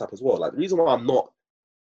WhatsApp as well, like the reason why I'm not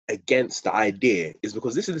against the idea is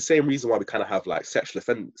because this is the same reason why we kind of have like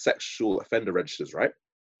sexual offender registers, right?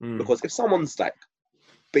 Because if someone's like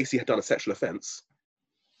basically done a sexual offense,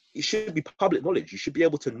 it should be public knowledge. You should be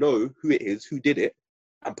able to know who it is, who did it,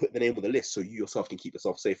 and put the name on the list so you yourself can keep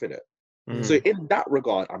yourself safe in it. So in that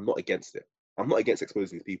regard, I'm not against it. I'm not against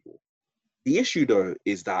exposing these people. The issue, though,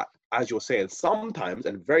 is that, as you're saying, sometimes,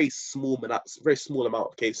 and very small amount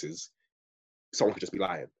of cases, someone could just be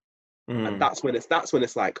lying, and that's when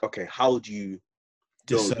it's like, okay, how do you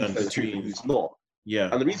discern between who's not? Yeah.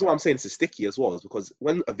 And the reason why I'm saying this is sticky as well is because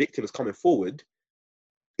when a victim is coming forward,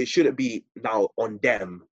 it shouldn't be now on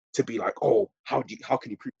them to be like, oh, how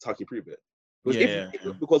can you prove it? Because Yeah.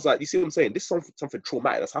 because like, you see what I'm saying? This is something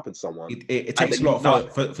traumatic that's happened to someone. It takes a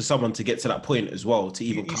lot for someone to get to that point as well, to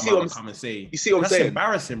even come and say. You see what I'm saying? That's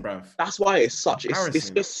embarrassing, bruv. That's why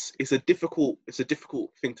it's a difficult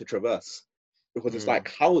thing to traverse, because it's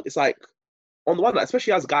like, how, it's like, on the one hand,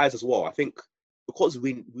 especially as guys as well, I think because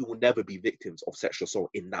we will never be victims of sexual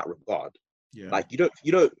assault in that regard. Yeah. Like, you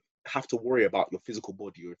don't have to worry about your physical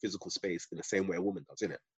body or your physical space in the same way a woman does,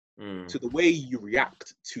 innit? So the way you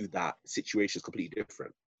react to that situation is completely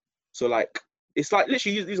different. So like, it's like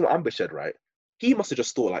literally using what Amber said, right? He must have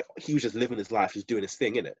just thought like he was just living his life, just doing his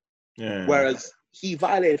thing, innit? Yeah. Whereas he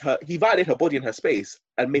violated her body and her space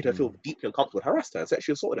and made her feel deeply uncomfortable, harassed her, and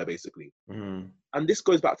sexually assaulted her, basically. And this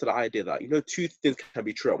goes back to the idea that, you know, two things can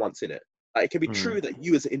be true at once, innit? Like, it can be true that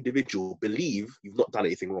you as an individual believe you've not done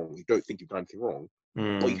anything wrong, you don't think you've done anything wrong,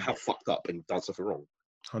 but you have fucked up and done something wrong.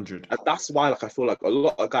 100. And that's why, like, I feel like a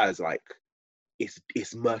lot of guys, like,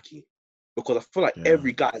 it's murky, because I feel like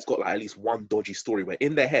every guy's got like at least one dodgy story where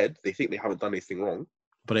in their head they think they haven't done anything wrong,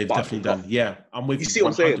 but they've definitely done. Yeah, I'm with you. See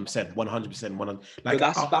what I'm saying? 100%. Like,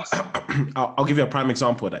 so I'll give you a prime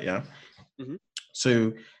example of that. Yeah.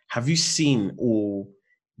 So, have you seen or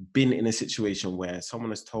been in a situation where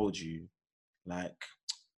someone has told you, like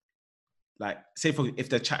say if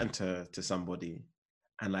they're chatting to somebody,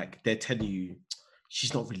 and like they're telling you,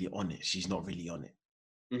 she's not really on it.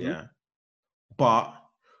 Yeah. But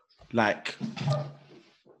like,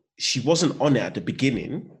 she wasn't on it at the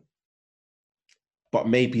beginning, but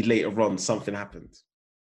maybe later on something happened.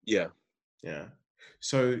 Yeah.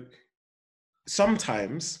 So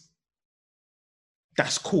sometimes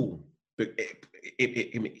that's cool, but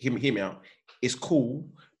hear me out. It's cool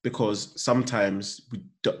because sometimes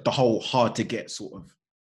the whole hard to get sort of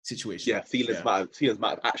situation. Yeah, feelings might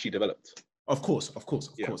have actually developed. Of course.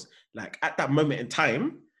 Like, at that moment in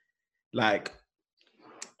time, like,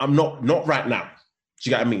 I'm not right now. Do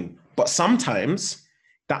you get what I mean? But sometimes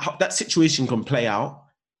that situation can play out,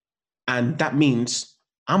 and that means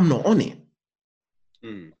I'm not on it.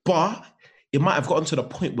 But it might have gotten to the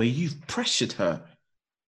point where you've pressured her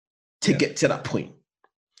to get to that point.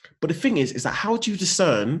 But the thing is that how do you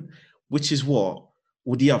discern which is what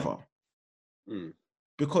or the other?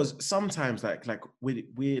 Because sometimes like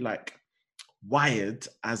we're like wired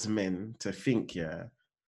as men to think, that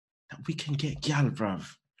we can get gal,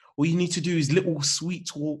 bruv. All you need to do is little sweet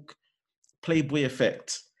talk, Playboy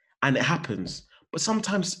effect, and it happens. But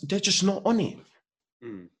sometimes they're just not on it.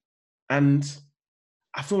 And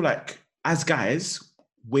I feel like as guys,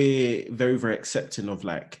 we're very, very accepting of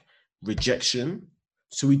like rejection.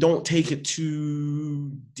 So we don't take it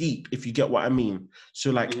too deep, if you get what I mean.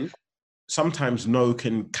 So like sometimes no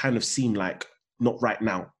can kind of seem like not right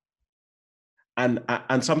now. And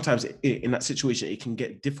sometimes in that situation, it can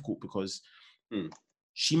get difficult because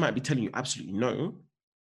she might be telling you absolutely no,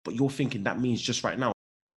 but you're thinking that means just right now.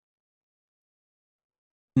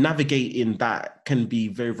 Navigating that can be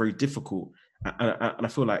very, very difficult. And I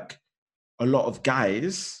feel like a lot of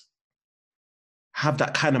guys have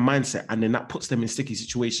that kind of mindset, and then that puts them in sticky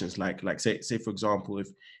situations. Like say for example,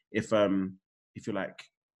 if you're like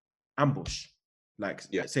ambush, like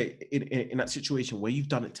say in that situation where you've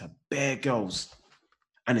done it to bare girls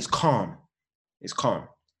and it's calm.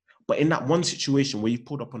 But in that one situation where you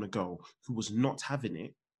pulled up on a girl who was not having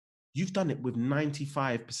it, you've done it with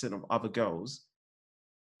 95% of other girls,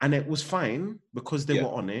 and it was fine because they were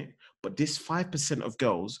on it. But this 5% of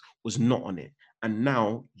girls was not on it, and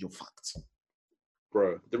now you're fucked.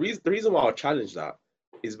 Bro, the reason why I'll challenge that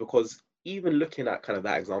is because even looking at kind of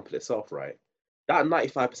that example itself, right? That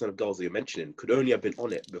 95% of girls that you're mentioning could only have been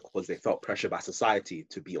on it because they felt pressure by society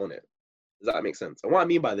to be on it. Does that make sense? And what I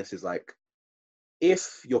mean by this is like,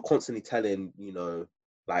 if you're constantly telling, you know,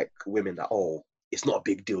 like women that, oh, it's not a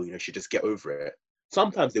big deal, you know, should just get over it.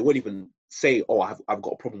 Sometimes they won't even say, oh, I've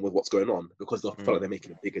got a problem with what's going on, because they'll feel like they're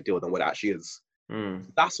making a bigger deal than what it actually is.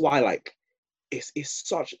 That's why, like,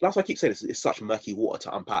 that's why I keep saying it's such murky water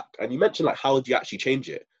to unpack. And you mentioned like, how do you actually change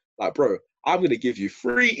it? Like, bro, I'm gonna give you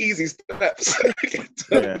 3 easy steps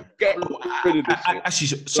to get rid of this shit.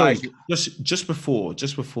 Actually, sorry, like, just before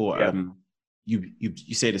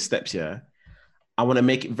you say the steps, I want to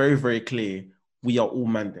make it very, very clear. We are all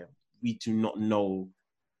man them. We do not know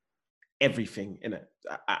everything in it.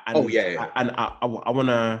 And I want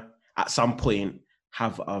to at some point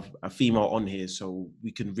have a female on here so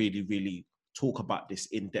we can really, really talk about this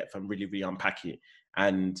in depth and really, really unpack it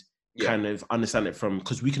and kind of understand it from,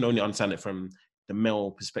 because we can only understand it from the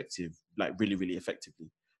male perspective, like really, really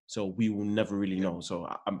effectively. So we will never really know. So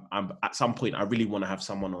I'm at some point, I really want to have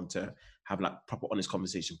someone on to have like proper honest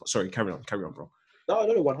conversation. But sorry, carry on, bro.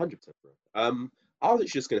 No, 100%, bro. I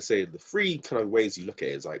was just gonna say the three kind of ways you look at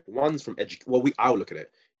it is like one's from I'll look at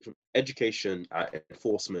it from education,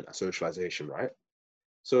 enforcement, and socialization, right?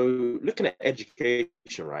 So looking at education,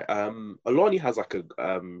 right? Alani has like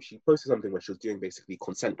she posted something where she was doing basically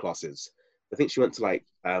consent classes. I think she went to like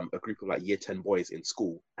a group of like year 10 boys in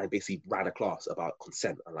school and basically ran a class about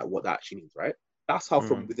consent and like what that actually means, right? That's how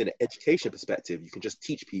from within an education perspective, you can just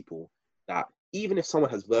teach people that even if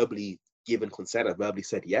someone has verbally given consent and verbally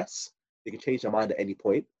said yes, they can change their mind at any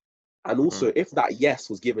point. And also, if that yes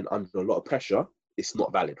was given under a lot of pressure, it's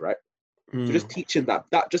not valid, right? So just teaching that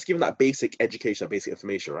just giving that basic education, that basic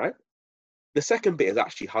information, right? The second bit is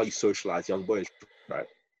actually how you socialize young boys, right?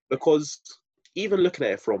 Because even looking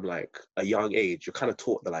at it from like a young age, you're kind of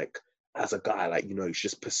taught that like as a guy, like you should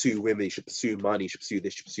just pursue women, you should pursue money, you should pursue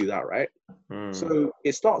this, you should pursue that, right? So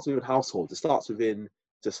it starts within households, it starts within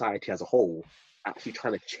society as a whole, actually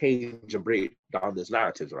trying to change and break down those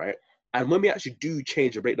narratives, right? And when we actually do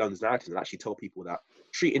change and break down those narratives and actually tell people that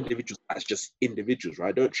treat individuals as just individuals,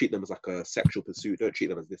 right? Don't treat them as like a sexual pursuit, don't treat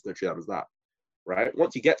them as this, don't treat them as that, right?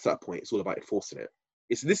 Once you get to that point, it's all about enforcing it.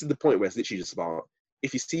 This is the point where it's literally just about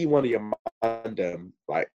if you see one of your man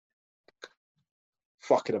like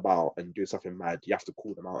fucking about and doing something mad, you have to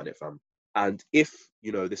call them out on it, fam. And if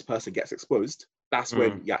this person gets exposed, that's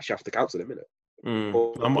when you actually have to counsel them, innit?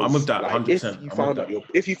 I'm with that, 100%. If you found out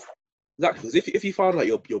if you found out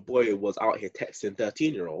your boy was out here texting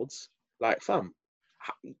 13-year-olds, like fam,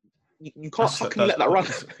 you can't fucking let that run.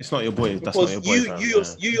 It's not your boy. That's not your boy.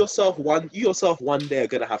 You yourself one day are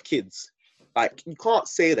gonna have kids. Like you can't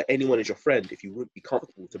say that anyone is your friend if you wouldn't be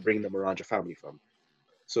comfortable to bring them around your family, fam.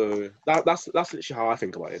 So that's literally how I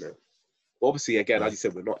think about it. But obviously, again, as you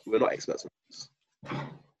said, we're not experts on this.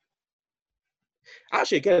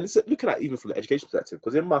 Actually, again, looking at even from the education perspective,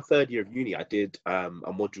 because in my third year of uni, I did a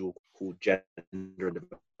module called Gender and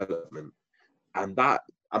Development, and that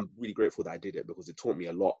I'm really grateful that I did it because it taught me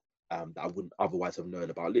a lot that I wouldn't otherwise have known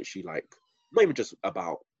about. Literally, like not even just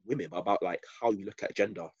about women, but about like how you look at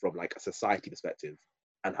gender from like a society perspective,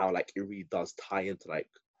 and how like it really does tie into like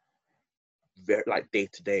very like day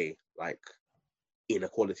to day like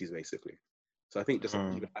inequalities basically. So I think just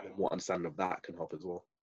even having more understanding of that can help as well.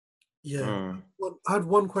 Yeah. Well, I had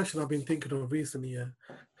one question I've been thinking of recently,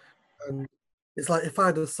 and it's like if I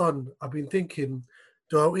had a son, I've been thinking,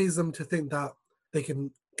 do I raise them to think that they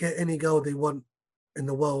can get any girl they want in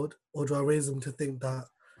the world, or do I raise them to think that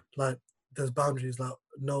like there's boundaries, like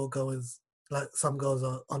no girl is like some girls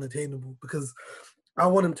are unattainable? Because I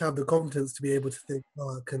want them to have the confidence to be able to think,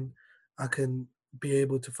 oh, I can be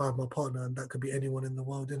able to find my partner, and that could be anyone in the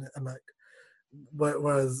world, innit? And like,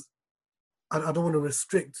 whereas I don't want to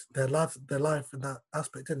restrict their life in that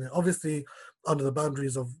aspect, innit? Obviously, under the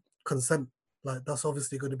boundaries of consent, like that's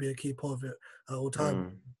obviously going to be a key part of it at all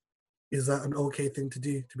times. Is that an okay thing to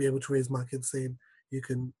do, to be able to raise my kids saying you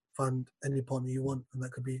can find any partner you want, and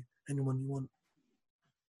that could be anyone you want?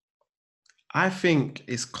 I think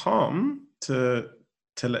it's calm to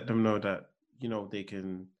let them know that they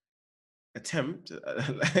can attempt.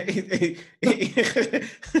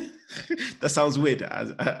 That sounds weird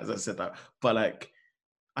as I said that, but like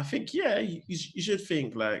I think you should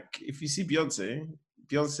think like if you see Beyonce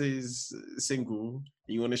is single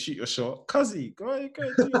and you want to shoot your shot, cuzzy, go ahead,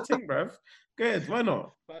 do your thing, bruv. Go ahead, why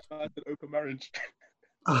not? Open marriage.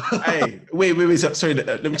 Hey, wait. Sorry,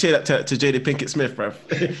 let me change that to Jada Pinkett Smith, bruv.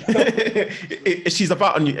 If she's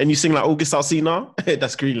about on you and you sing like August Alsina,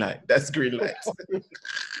 that's green light.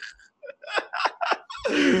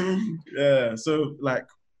 Yeah, so like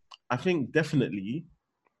I think definitely,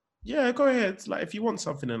 go ahead. Like if you want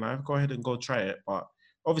something in life, go ahead and go try it. But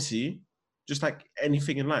obviously, just like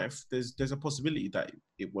anything in life, there's a possibility that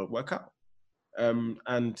it won't work out.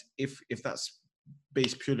 And if that's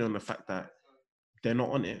based purely on the fact that they're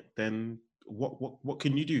not on it, then what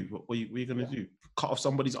can you do? What are you gonna do? Cut off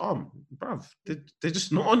somebody's arm, bruv? They're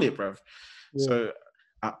just not on it, bruv. Yeah. So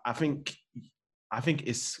I think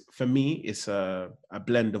it's, for me, it's a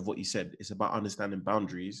blend of what you said. It's about understanding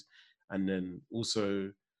boundaries and then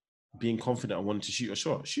also being confident and wanting to shoot your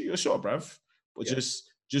shot, bruv. But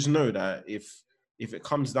just know that if it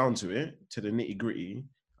comes down to it, to the nitty gritty,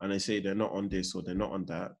 and they say they're not on this or they're not on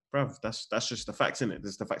that, bruv, that's just the facts, innit?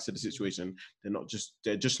 That's the facts of the situation.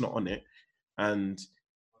 They're just not on it. And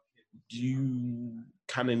you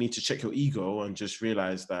kind of need to check your ego and just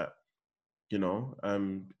realize that,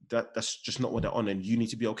 that's just not what they're on, and you need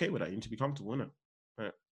to be okay with that. You need to be comfortable, innit?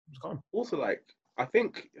 Right. It's calm. Also, like, I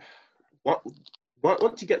think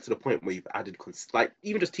once you get to the point where you've added like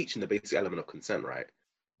even just teaching the basic element of consent, right?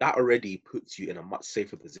 That already puts you in a much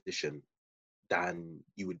safer position than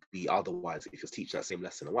you would be otherwise if you're teaching that same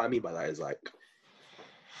lesson. And what I mean by that is like,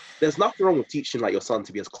 there's nothing wrong with teaching like your son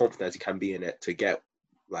to be as confident as he can be in it, to get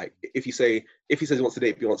like, if he says he wants to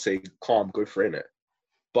date Beyonce, calm, go for it.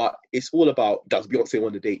 But it's all about, does Beyonce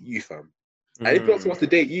want to date you, fam? And if Beyonce wants to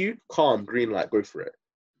date you, calm, green light, go for it.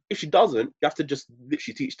 If she doesn't, you have to just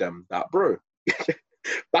literally teach them that, bro,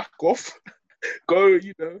 back off, go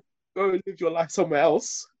live your life somewhere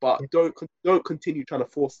else, but don't continue trying to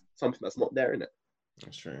force something that's not there in it.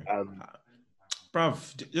 That's true.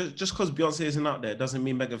 Bruv, just because Beyonce isn't out there doesn't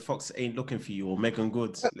mean Megan Fox ain't looking for you or Megan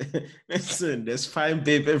Good. Listen, there's fine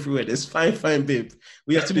babe everywhere. There's fine babe.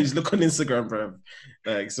 We have to do is look on Instagram, bruv.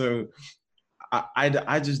 Like, so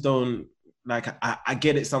I just don't, like, I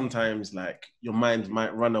get it sometimes, like, your mind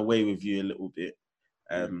might run away with you a little bit.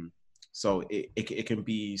 So it can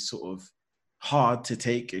be sort of hard to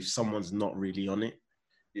take if someone's not really on it.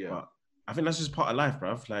 Yeah. But I think that's just part of life,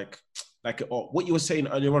 bruv. Like what you were saying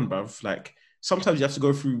earlier on, bruv, like, sometimes you have to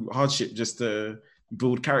go through hardship just to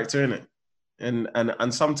build character in it.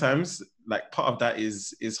 And sometimes, like, part of that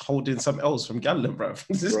is holding something else from Gallen, bro.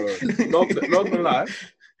 Not gonna lie.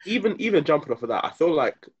 Even jumping off of that, I feel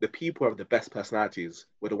like the people who have the best personalities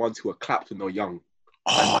were the ones who were clapped when they were young.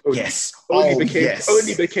 Only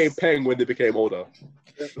became peng when they became older.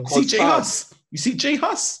 You see Jay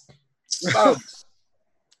Huss?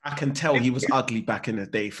 I can tell he was ugly back in the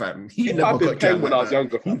day, fam. He never got peng when I was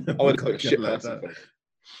younger. I would have got shit like that.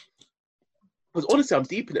 Because honestly, I'm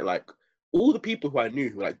deep in it. Like, all the people who I knew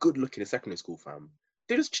who were like good looking in secondary school, fam,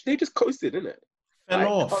 they just coasted, innit?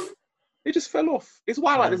 They just fell off. It's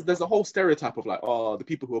why like there's a whole stereotype of like, oh, the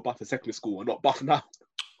people who are buff in secondary school are not buff now.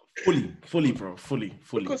 Fully, bro. Fully.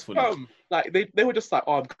 Because like they were just like,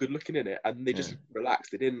 oh, I'm good looking in it, and they just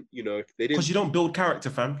relaxed. They didn't. Because you don't build character,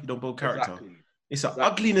 fam. You don't build character. Exactly. It's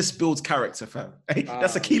ugliness builds character, fam. Hey,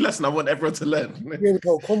 that's a key lesson I want everyone to learn.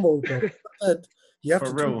 You have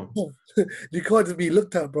For real. You can't just be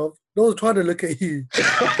looked at, bro. No one's trying to look at you.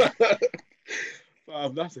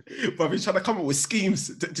 That's a thing. But he's trying to come up with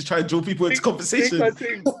schemes to try and draw people into conversation.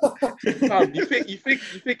 You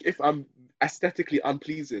think if I'm aesthetically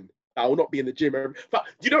unpleasing, I will not be in the gym. But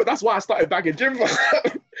that's why I started bagging gym.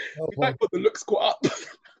 Like, put the looks caught up.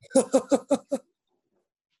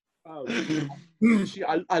 I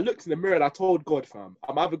looked in the mirror and I told God, fam,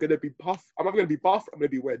 I'm either gonna be buff, I'm gonna be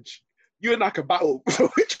wedge. You and I can battle.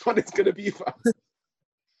 Which one is gonna be, fam?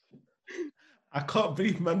 I can't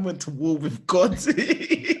believe man went to war with God.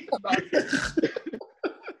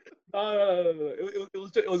 No.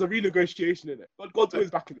 It was a renegotiation, innit? God's always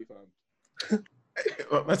backing me, fam.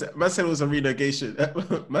 Man said it was a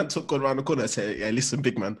renegotiation. Man took God around the corner and said, "Yeah, listen,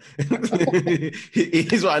 big man.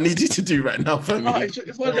 Here's what I need you to do right now for me."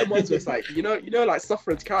 It's one of them ones where it's like, like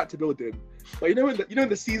Suffering's character building. But when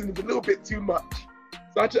the season is a little bit too much.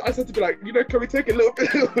 So I said to be like, can we take a little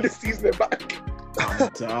bit of the seasoning back? I'm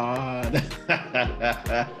done.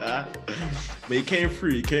 But he came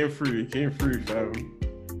through, fam.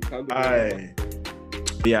 Aye.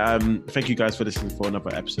 Yeah, thank you guys for listening for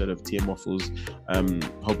another episode of TM Waffles.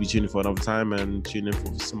 Hope you tune in for another time and tune in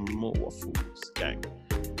for some more waffles, gang.